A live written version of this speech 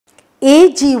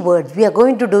AG words we are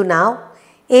going to do now.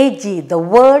 AG, the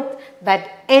word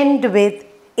that end with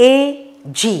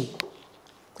AG.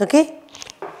 Okay?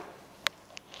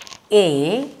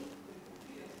 A,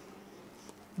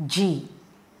 G.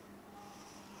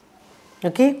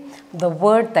 Okay? The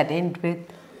word that end with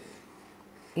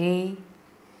A,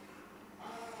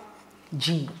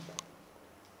 G.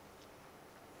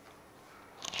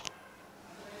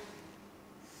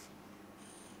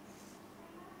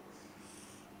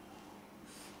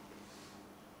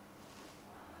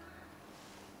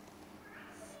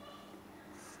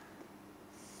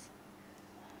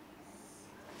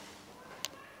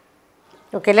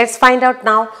 Okay, let's find out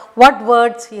now what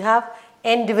words you have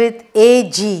end with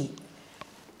AG.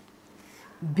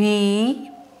 B,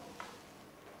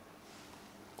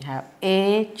 you have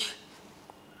H,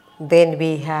 then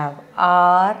we have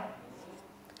R,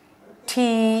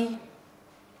 T,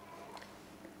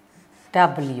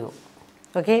 W.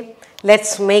 Okay,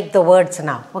 let's make the words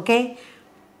now. Okay,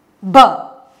 B,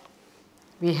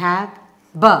 we have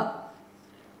B,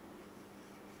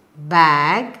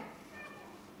 bag,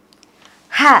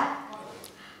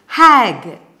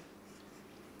 hag.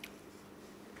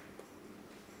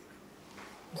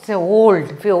 Say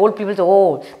old. If you're old, people say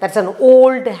old. That's an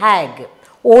old hag,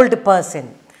 old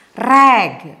person.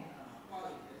 Rag,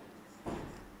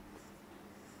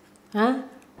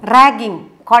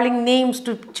 ragging, calling names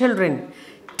to children.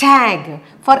 Tag,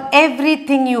 for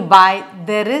everything you buy,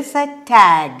 there is a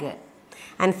tag.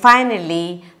 And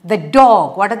finally, the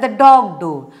dog. What does the dog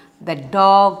do? The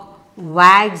dog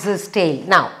wags his tail.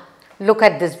 Now, look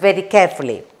at this very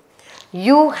carefully.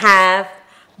 You have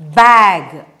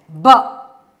bag, B,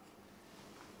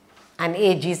 and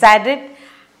AG is added.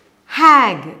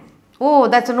 Hag, oh,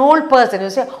 that's an old person.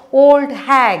 You say old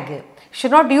hag.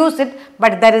 Should not use it,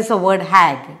 but there is a word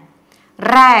hag.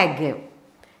 Rag,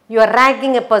 you are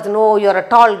ragging a person. Oh, you are a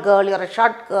tall girl, you are a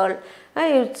short girl,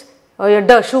 or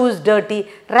your shoes dirty.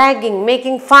 Ragging,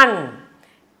 making fun.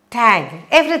 Tag,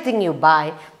 everything you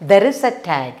buy, there is a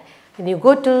tag. When you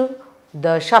go to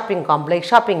the shopping complex,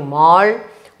 shopping mall,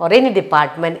 or any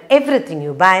department, everything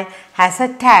you buy has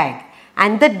a tag.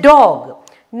 And the dog,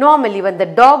 normally when the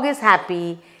dog is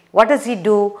happy, what does he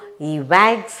do? He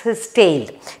wags his tail.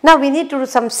 Now we need to do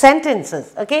some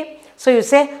sentences, okay? So you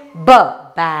say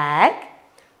bag,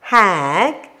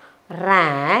 hag,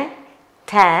 rag,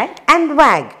 tag and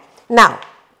wag. Now,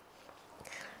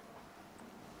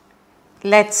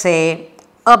 let's say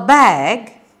a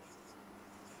bag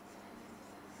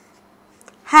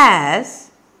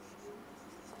has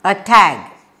a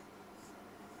tag.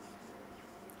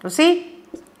 You see,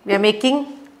 we are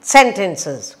making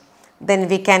sentences. Then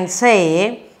we can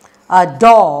say a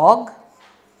dog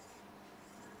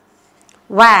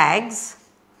wags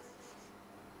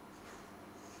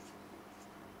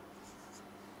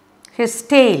his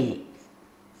tail.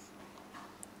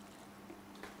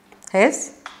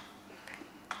 His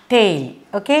tail,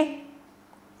 okay?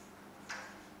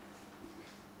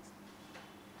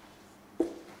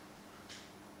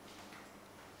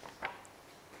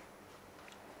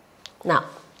 Now,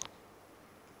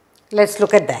 let's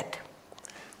look at that.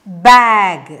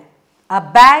 Bag. A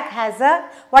bag has a,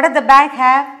 what does the bag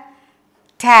have?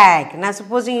 Tag. Now,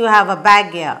 supposing you have a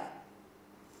bag here.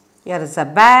 Here is a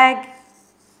bag.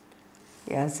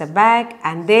 Here is a bag.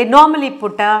 And they normally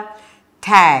put a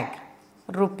tag.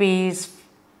 Rupees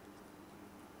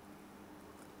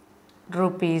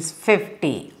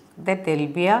 50. Then there will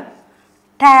be a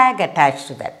tag attached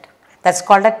to that. That's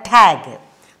called a tag.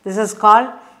 This is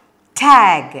called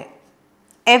tag.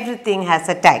 Everything has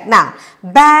a tag. Now,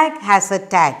 bag has a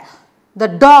tag. The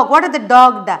dog, what does the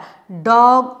dog do?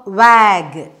 Dog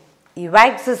wag. He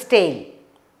wags his tail.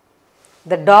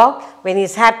 The dog, when he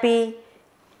is happy,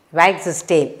 wags his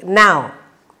tail. Now,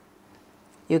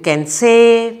 you can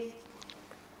say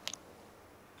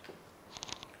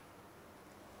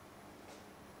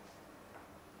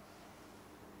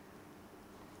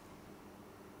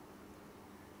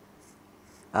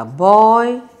a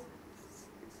boy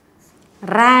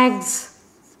rags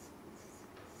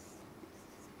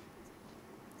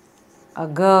a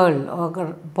girl, or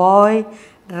a boy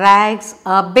rags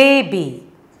a baby.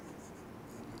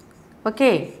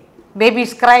 Okay, baby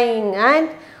is crying and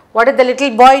what is the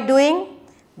little boy doing?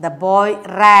 The boy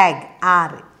rag.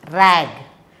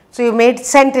 So you made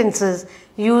sentences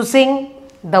using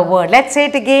the word. Let's say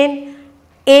it again.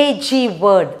 AG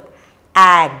word,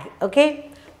 ag,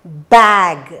 okay?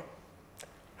 Bag,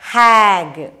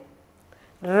 hag,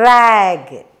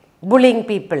 rag, bullying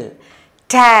people.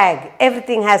 Tag,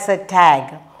 everything has a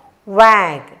tag.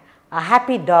 Wag, a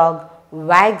happy dog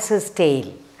wags his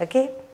tail, okay?